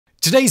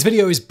Today's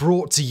video is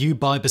brought to you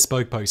by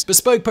Bespoke Post.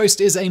 Bespoke Post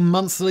is a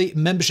monthly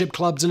membership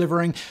club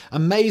delivering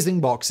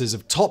amazing boxes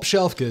of top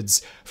shelf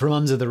goods from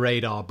under the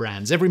radar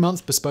brands. Every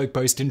month, Bespoke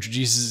Post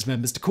introduces its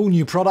members to cool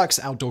new products,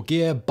 outdoor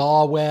gear,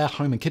 barware,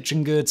 home and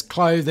kitchen goods,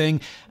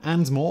 clothing,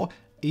 and more.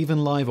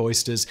 Even live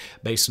oysters,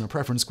 based on a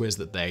preference quiz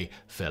that they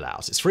fill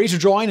out. It's free to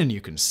join and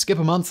you can skip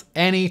a month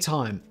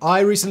anytime.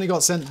 I recently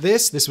got sent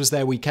this. This was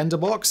their Weekender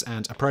box,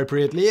 and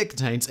appropriately it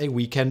contains a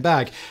weekend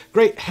bag.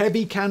 Great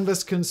heavy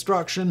canvas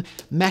construction,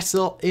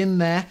 metal in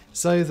there,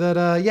 so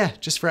that,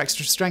 just for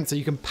extra strength, so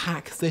you can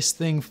pack this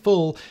thing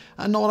full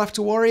and not have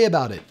to worry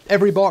about it.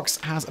 Every box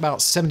has about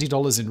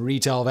 $70 in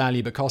retail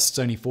value, but costs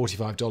only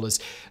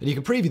 $45, and you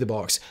can preview the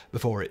box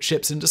before it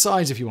ships and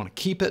decide if you want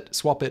to keep it,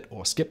 swap it,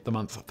 or skip the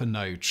month for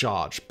no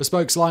charge.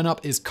 Bespoke's lineup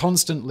is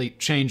constantly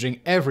changing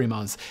every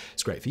month.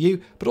 It's great for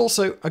you, but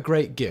also a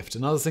great gift.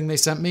 Another thing they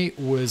sent me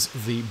was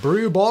the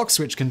brew box,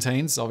 which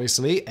contains,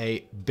 obviously,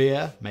 a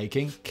beer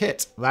making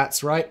kit.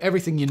 That's right,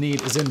 everything you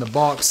need is in the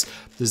box.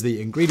 There's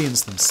the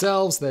ingredients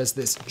themselves. There's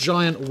this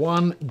giant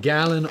 1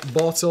 gallon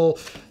bottle.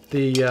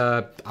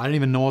 I don't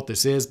even know what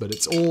this is, but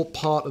it's all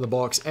part of the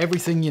box.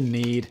 Everything you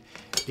need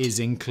is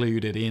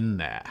included in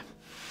there.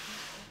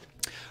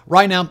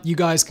 Right now, you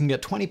guys can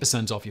get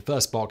 20% off your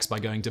first box by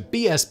going to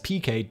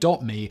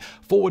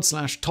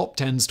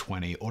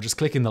bspk.me/TopTenz20 or just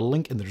clicking the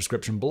link in the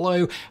description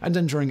below and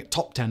entering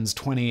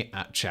TopTenz20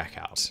 at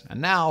checkout.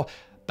 And now,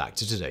 back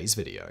to today's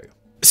video.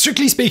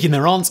 Strictly speaking,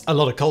 there aren't a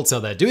lot of cults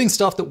out there doing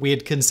stuff that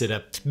we'd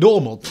consider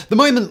normal. The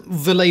moment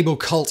the label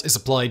cult is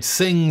applied,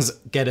 things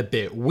get a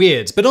bit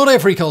weird. But not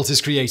every cult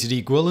is created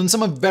equal, and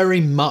some are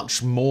very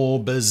much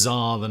more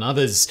bizarre than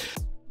others.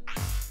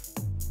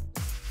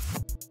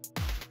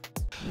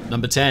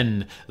 Number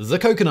 10, the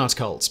coconut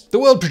cult. The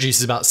world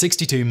produces about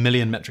 62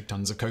 million metric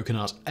tons of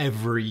coconut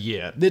every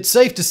year. It's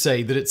safe to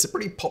say that it's a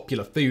pretty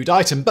popular food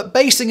item, but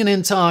basing an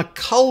entire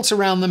cult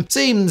around them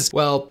seems,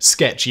 well,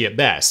 sketchy at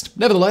best.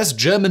 Nevertheless,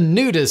 German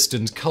nudist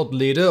and cult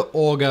leader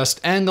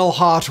August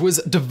Engelhardt was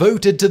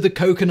devoted to the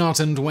coconut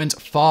and went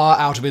far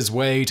out of his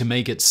way to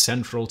make it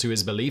central to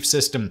his belief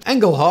system.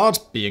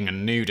 Engelhardt, being a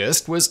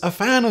nudist, was a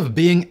fan of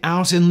being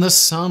out in the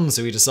sun,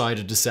 so he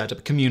decided to set up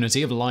a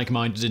community of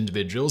like-minded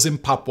individuals in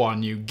Papua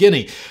New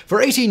Guinea.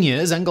 For 18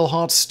 years,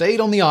 Engelhardt stayed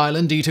on the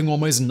island eating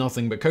almost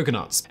nothing but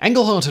coconuts.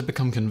 Engelhardt had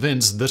become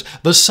convinced that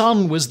the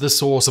sun was the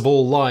source of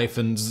all life,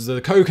 and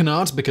the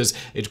coconut, because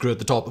it grew at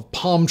the top of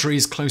palm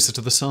trees closer to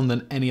the sun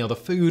than any other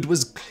food,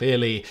 was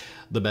clearly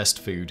the best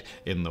food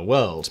in the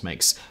world.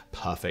 Makes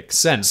perfect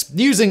sense.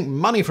 Using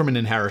money from an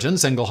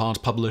inheritance,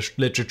 Engelhardt published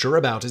literature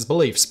about his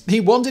beliefs. He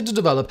wanted to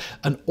develop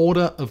an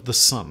order of the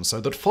sun so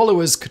that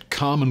followers could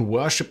come and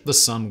worship the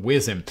sun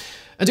with him.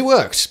 And it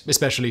worked,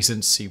 especially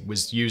since he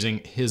was using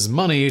his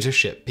money to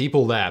ship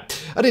people there.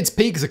 At its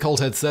peak, the cult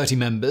had 30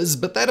 members,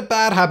 but they had a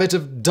bad habit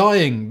of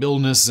dying.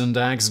 Illness and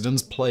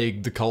accidents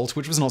plagued the cult,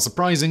 which was not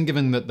surprising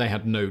given that they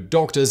had no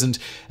doctors and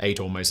ate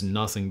almost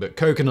nothing but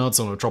coconuts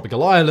on a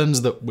tropical island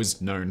that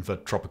was known for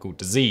tropical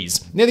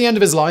disease. Near the end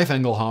of his life,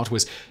 Engelhardt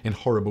was in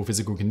horrible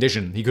physical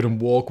condition. He couldn't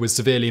walk, was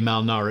severely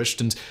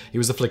malnourished, and he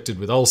was afflicted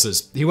with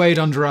ulcers. He weighed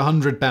under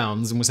 100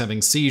 pounds and was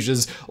having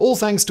seizures, all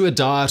thanks to a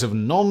diet of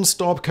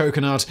non-stop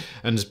coconut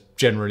and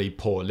generally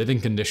poor living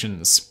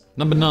conditions.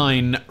 Number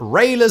 9.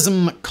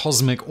 Raelism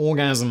Cosmic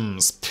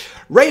Orgasms.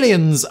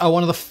 Raelians are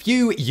one of the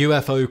few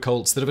UFO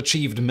cults that have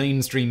achieved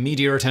mainstream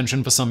media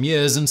attention for some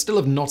years and still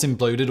have not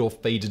imploded or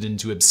faded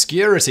into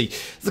obscurity.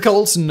 The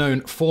cult, known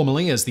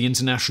formally as the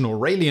International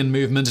Raelian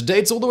Movement,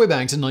 dates all the way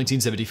back to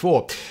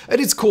 1974. At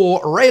its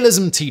core,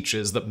 Raelism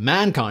teaches that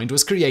mankind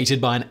was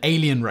created by an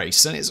alien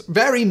race and is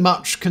very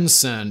much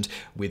concerned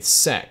with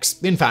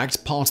sex. In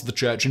fact, part of the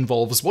church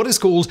involves what is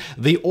called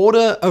the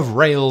Order of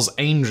Rael's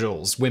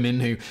Angels,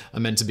 women who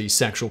are meant to be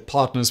sexual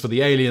partners for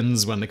the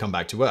aliens when they come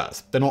back to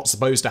Earth. They're not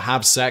supposed to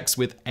have sex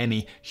with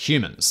any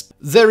humans.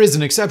 There is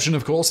an exception,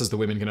 of course, as the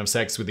women can have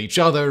sex with each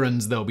other, and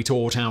they'll be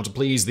taught how to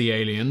please the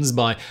aliens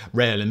by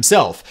Rael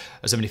himself,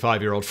 a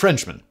 75-year-old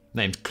Frenchman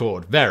named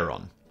Claude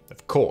Véron.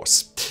 Of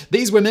course.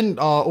 These women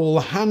are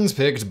all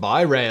handpicked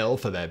by Rael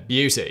for their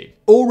beauty.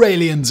 All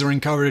Raelians are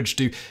encouraged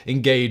to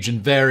engage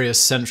in various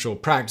sensual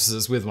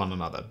practices with one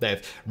another. They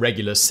have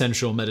regular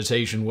sensual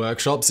meditation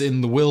workshops in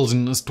the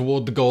wilderness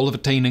toward the goal of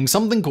attaining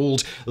something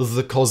called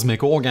the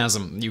cosmic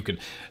orgasm. You can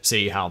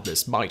see how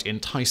this might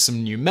entice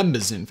some new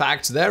members. In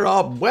fact, there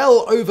are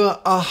well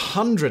over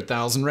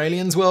 100,000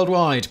 Raelians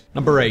worldwide.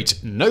 Number 8.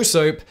 No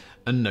soap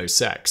and no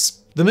sex.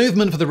 The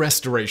movement for the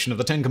restoration of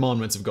the Ten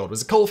Commandments of God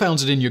was a cult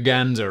founded in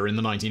Uganda in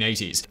the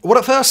 1980s. What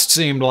at first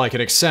seemed like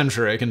an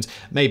eccentric and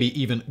maybe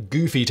even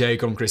goofy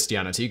take on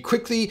Christianity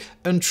quickly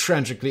and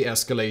tragically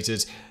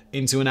escalated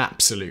into an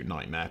absolute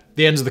nightmare.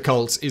 The end of the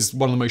cult is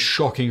one of the most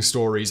shocking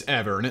stories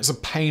ever, and it's a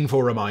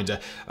painful reminder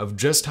of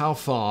just how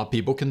far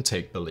people can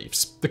take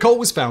beliefs. The cult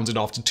was founded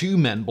after two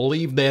men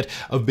believed they had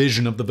a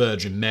vision of the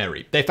Virgin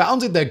Mary. They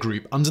founded their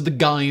group under the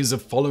guise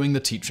of following the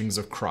teachings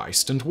of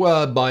Christ and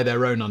were, by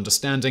their own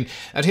understanding,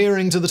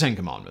 adhering to the Ten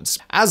Commandments.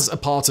 As a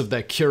part of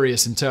their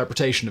curious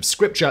interpretation of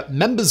scripture,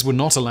 members were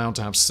not allowed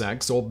to have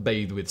sex or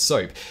bathe with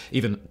soap.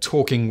 Even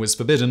talking was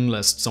forbidden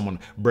lest someone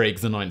break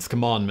the ninth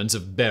commandment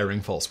of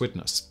bearing false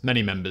witness.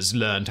 Many members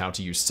learned how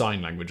to use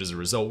sign language as a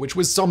result, which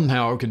was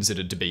somehow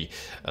considered to be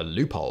a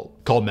loophole.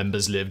 Cult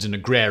members lived an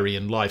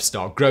agrarian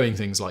lifestyle, growing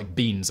things like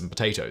beans and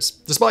potatoes.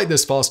 Despite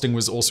this, fasting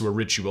was also a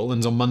ritual,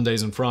 and on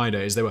Mondays and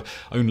Fridays they were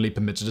only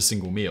permitted a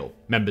single meal.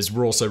 Members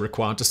were also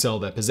required to sell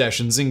their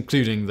possessions,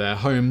 including their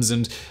homes,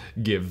 and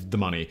give the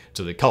money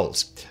to the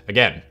cult.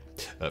 Again,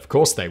 of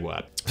course they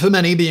were. For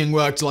many, being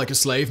worked like a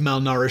slave,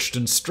 malnourished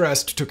and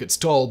stressed took its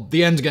toll.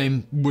 The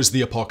endgame was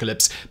the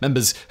apocalypse.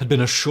 Members had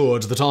been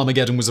assured that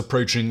Armageddon was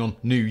approaching on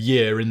New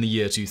Year in the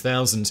year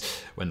 2000.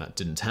 When that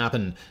didn't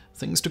happen,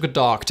 things took a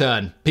dark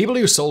turn. People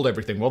who sold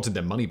everything wanted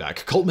their money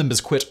back. Cult members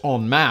quit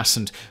en masse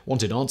and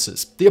wanted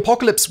answers. The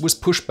apocalypse was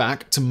pushed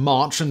back to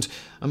March, and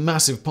a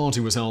massive party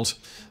was held.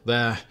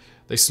 There,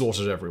 they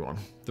slaughtered everyone.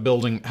 The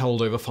building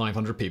held over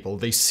 500 people.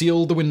 They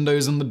sealed the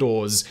windows and the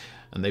doors,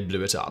 and they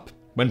blew it up.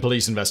 When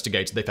police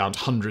investigated, they found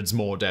hundreds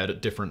more dead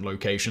at different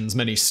locations,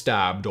 many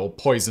stabbed or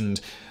poisoned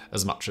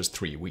as much as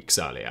 3 weeks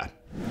earlier.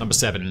 Number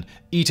 7.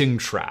 Eating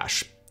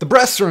trash. The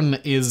Brethren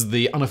is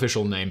the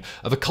unofficial name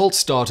of a cult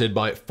started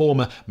by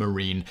former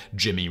Marine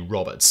Jimmy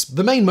Roberts.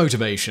 The main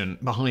motivation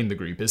behind the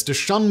group is to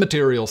shun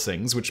material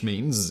things, which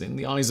means, in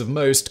the eyes of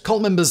most,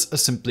 cult members are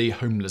simply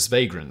homeless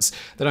vagrants.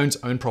 They don't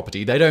own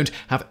property, they don't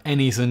have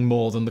anything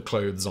more than the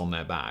clothes on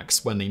their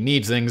backs. When they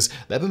need things,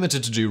 they're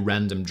permitted to do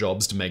random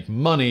jobs to make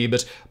money,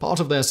 but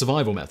part of their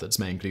survival methods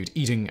may include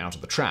eating out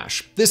of the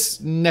trash. This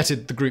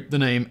netted the group the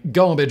name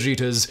Garbage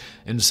Eaters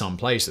in some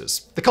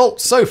places. The cult,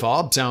 so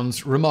far,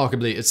 sounds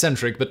remarkably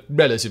eccentric, but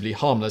relatively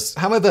harmless.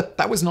 However,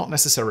 that was not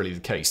necessarily the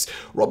case.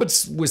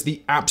 Roberts was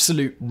the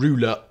absolute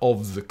ruler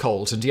of the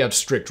cult, and he had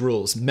strict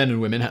rules. Men and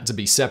women had to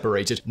be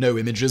separated. No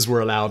images were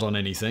allowed on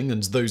anything,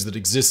 and those that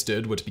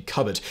existed were to be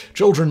covered.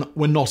 Children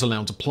were not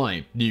allowed to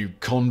play. New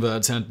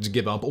converts had to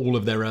give up all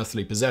of their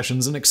earthly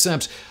possessions and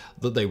accept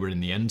that they were in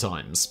the end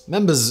times.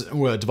 Members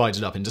were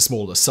divided up into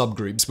smaller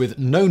subgroups with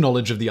no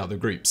knowledge of the other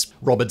groups.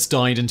 Roberts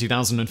died in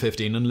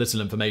 2015, and little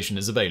information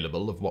is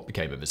available of what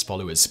became of his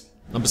followers.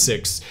 Number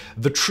 6.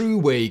 The True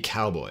Way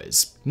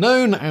Cowboys.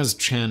 Known as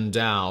Chen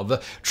Dao,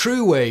 the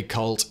True Way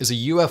cult is a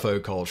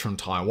UFO cult from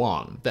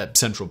Taiwan. Their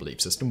central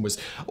belief system was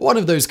one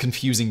of those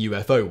confusing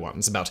UFO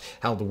ones about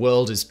how the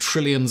world is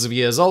trillions of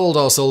years old,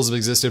 our souls have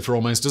existed for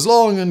almost as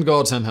long, and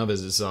God somehow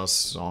visits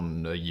us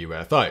on a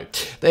UFO.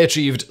 They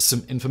achieved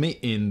some infamy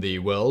in the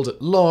world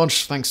at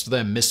large thanks to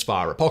their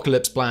misfire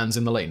apocalypse plans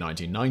in the late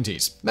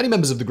 1990s. Many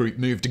members of the group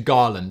moved to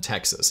Garland,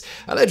 Texas.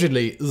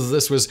 Allegedly,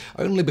 this was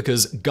only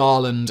because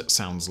Garland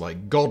sounds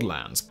like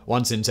Godland.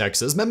 Once in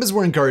Texas, members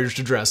were encouraged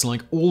to dress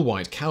like all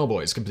white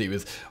cowboys, complete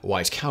with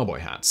white cowboy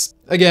hats.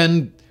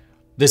 Again,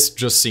 this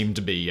just seemed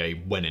to be a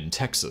when in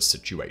Texas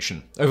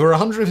situation. Over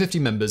 150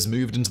 members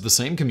moved into the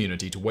same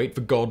community to wait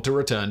for God to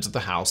return to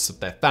the house of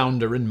their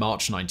founder in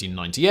March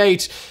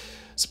 1998.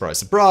 Surprise,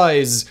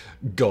 surprise,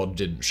 God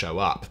didn't show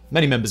up.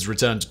 Many members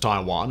returned to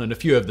Taiwan, and a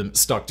few of them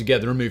stuck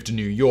together and moved to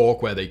New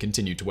York, where they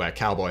continued to wear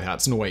cowboy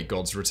hats and await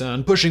God's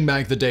return, pushing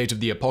back the date of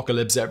the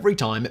apocalypse every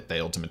time it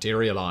failed to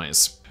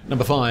materialize.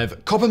 Number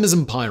 5.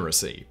 Coppermism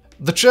Piracy.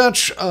 The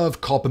Church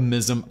of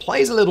Coppermism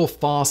plays a little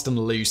fast and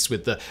loose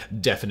with the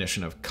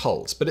definition of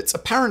cult, but it's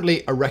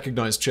apparently a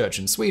recognized church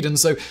in Sweden,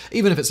 so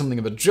even if it's something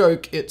of a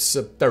joke, it's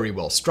a very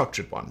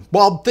well-structured one.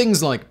 While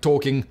things like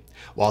taking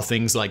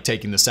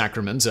the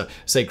sacrament are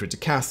sacred to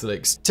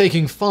Catholics,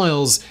 taking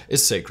files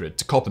is sacred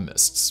to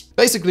coppermists.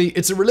 Basically,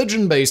 it's a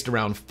religion based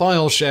around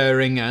file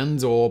sharing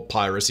and/or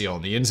piracy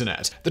on the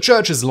internet. The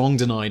church has long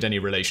denied any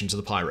relation to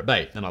the Pirate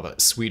Bay, another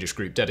Swedish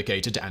group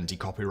dedicated to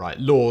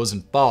anti-copyright laws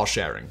and file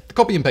sharing. The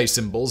copy and paste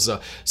symbols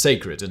are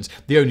sacred, and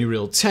the only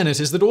real tenet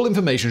is that all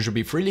information should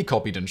be freely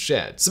copied and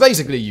shared. So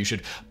basically, you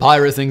should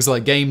pirate things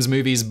like games,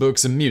 movies,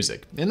 books, and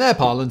music. In their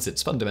parlance,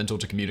 it's fundamental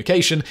to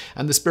communication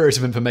and the spirit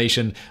of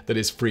information that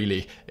is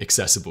freely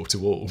accessible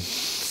to all.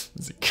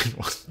 That's a good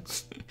one.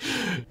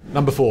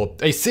 Number 4.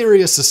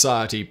 Aetherius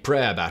Society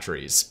Prayer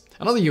Batteries.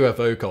 Another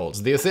UFO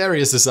cult, the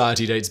Aetherius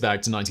Society dates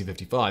back to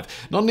 1955.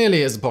 Not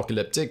nearly as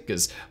apocalyptic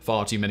as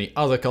far too many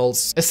other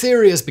cults,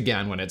 Aetherius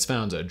began when its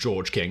founder,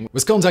 George King,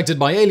 was contacted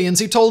by aliens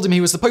who told him he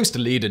was supposed to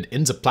lead an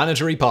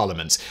interplanetary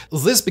parliament.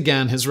 This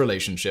began his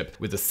relationship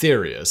with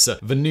Aetherius,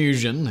 a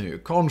Venusian who,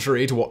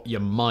 contrary to what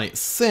you might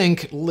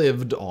think,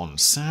 lived on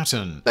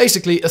Saturn.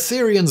 Basically,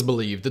 Aetherians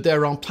believed that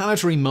there are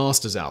planetary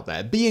masters out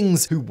there,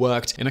 beings who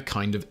worked in a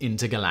kind of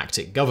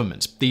intergalactic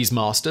government. These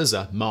masters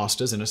are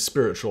masters in a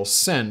spiritual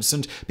sense,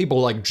 and people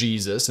like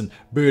Jesus and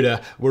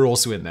Buddha were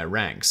also in their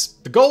ranks.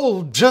 The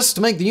goal, just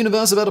to make the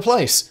universe a better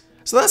place.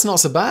 So that's not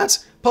so bad.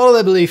 Part of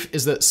their belief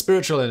is that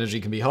spiritual energy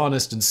can be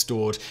harnessed and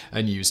stored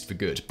and used for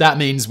good. That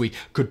means we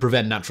could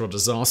prevent natural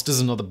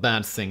disasters and other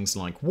bad things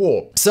like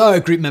war.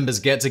 So group members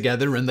get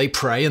together and they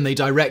pray, and they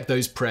direct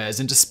those prayers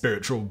into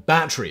spiritual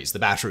batteries. The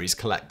batteries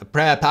collect the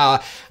prayer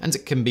power and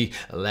it can be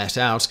let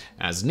out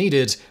as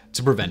needed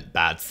to prevent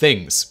bad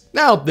things.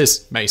 Now,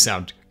 this may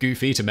sound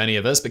goofy to many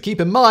of us, but keep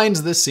in mind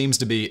this seems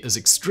to be as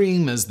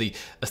extreme as the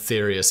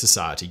Etheria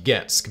Society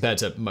gets. Compared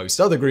to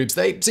most other groups,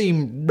 they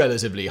seem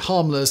relatively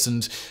harmless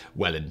and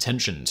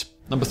well-intentioned.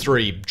 Number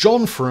 3.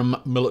 John Frum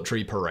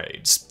military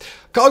parades.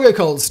 Cargo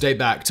cults date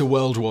back to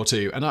World War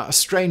II and are a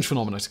strange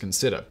phenomenon to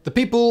consider. The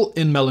people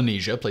in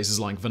Melanesia, places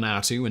like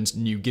Vanuatu and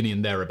New Guinea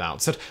and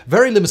thereabouts, had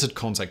very limited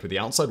contact with the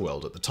outside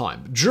world at the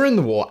time. During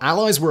the war,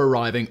 allies were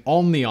arriving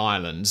on the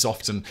islands,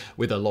 often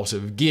with a lot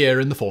of gear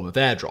in the form of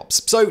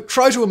airdrops. So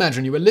try to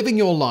imagine you were living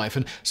your life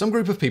and some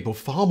group of people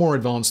far more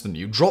advanced than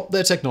you dropped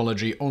their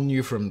technology on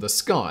you from the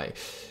sky.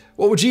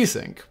 What would you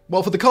think?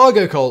 Well, for the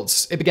cargo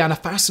cults, it began a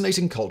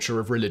fascinating culture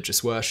of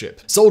religious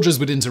worship. Soldiers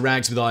would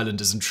interact with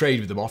islanders and trade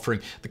with them,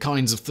 offering the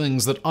kinds of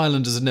things that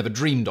islanders had never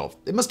dreamed of.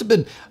 It must have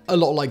been a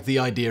lot like the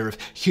idea of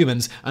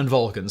humans and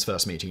Vulcans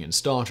first meeting in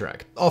Star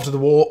Trek. After the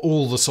war,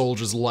 all the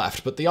soldiers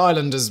left, but the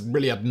islanders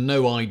really had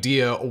no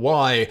idea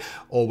why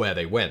or where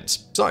they went.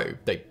 So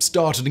they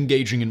started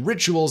engaging in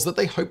rituals that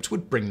they hoped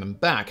would bring them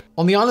back.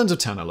 On the island of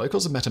Tanna,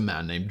 locals had met a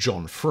man named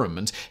John Frum,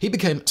 and he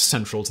became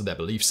central to their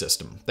belief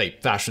system. They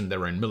fashioned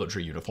their own military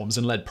uniforms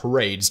and led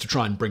parades to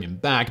try and bring him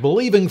back,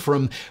 believing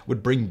Frum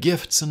would bring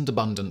gifts and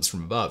abundance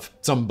from above.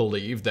 Some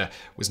believed there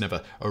was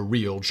never a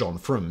real John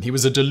Frum. He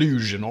was a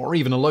delusion or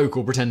even a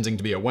local pretending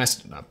to be a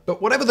Westerner.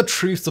 But whatever the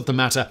truth of the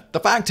matter,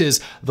 the fact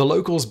is the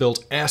locals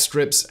built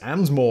airstrips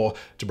and more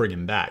to bring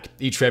him back.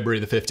 Each February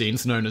the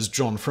 15th, known as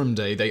John Frum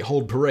Day, they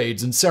hold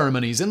parades and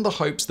ceremonies in the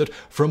hopes that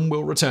Frum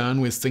will return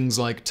with things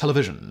like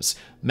televisions,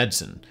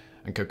 medicine,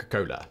 and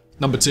Coca-Cola.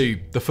 Number 2.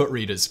 The Foot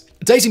Readers.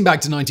 Dating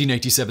back to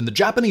 1987, the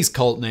Japanese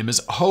cult known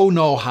as Ho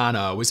no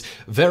Hana was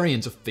very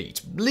into feet.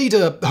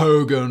 Leader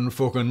Hogan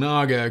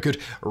Fukunaga could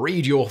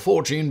read your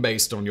fortune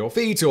based on your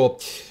feet, or,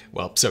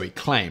 well, so he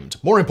claimed.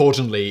 More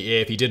importantly,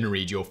 if he didn't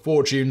read your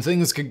fortune,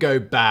 things could go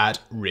bad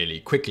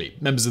really quickly.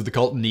 Members of the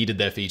cult needed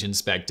their feet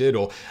inspected,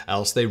 or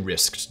else they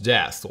risked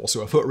death.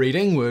 Also, a foot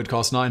reading would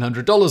cost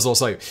 $900 or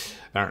so.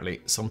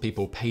 Apparently, some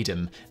people paid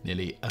him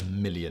nearly $1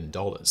 million.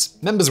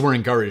 Members were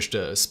encouraged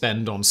to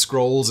spend on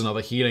scrolls and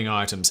other healing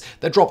items.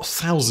 They dropped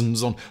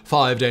thousands on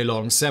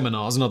 5-day-long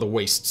seminars and other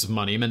wastes of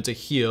money meant to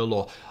heal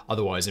or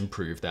otherwise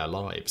improve their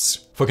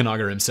lives.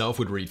 Fukunaga himself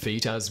would read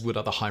feet, as would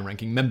other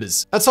high-ranking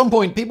members. At some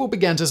point, people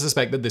began to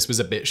suspect that this was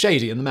a bit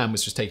shady and the man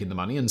was just taking the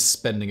money and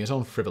spending it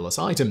on frivolous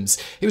items.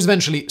 He was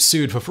eventually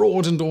sued for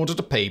fraud and ordered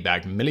to pay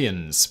back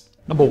millions.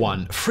 Number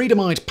 1.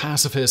 Freedomite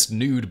pacifist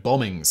nude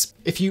bombings.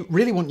 If you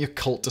really want your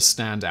cult to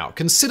stand out,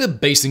 consider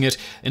basing it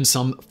in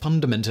some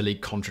fundamentally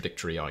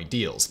contradictory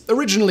ideals.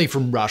 Originally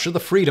from Russia, the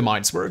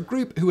Freedomites were a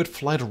group who had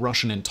fled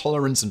Russian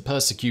intolerance and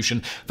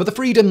persecution for the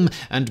freedom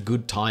and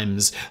good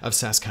times of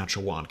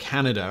Saskatchewan,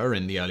 Canada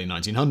in the early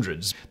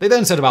 1900s. They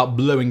then set about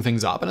blowing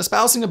things up and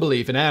espousing a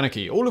belief in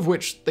anarchy, all of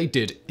which they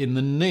did in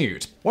the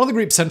nude. One of the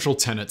group's central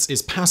tenets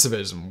is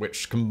pacifism,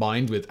 which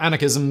combined with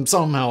anarchism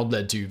somehow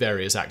led to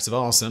various acts of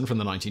arson from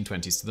the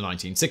 1920s to the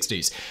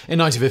 1960s. In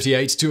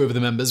 1958, 2 of the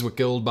members were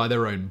killed by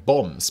their own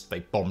bombs. They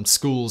bombed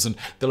schools and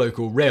the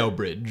local rail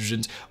bridge,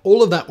 and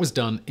all of that was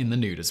done in the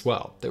nude as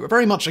well. They were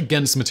very much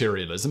against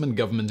materialism and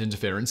government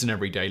interference in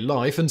everyday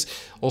life, and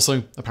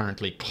also,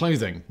 apparently,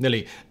 clothing.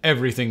 Nearly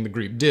everything the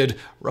group did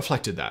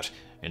reflected that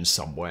in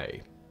some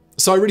way.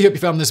 So I really hope you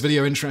found this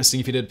video interesting.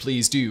 If you did,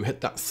 please do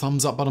hit that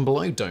thumbs up button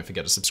below. Don't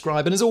forget to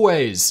subscribe, and as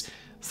always,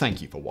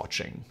 thank you for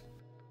watching.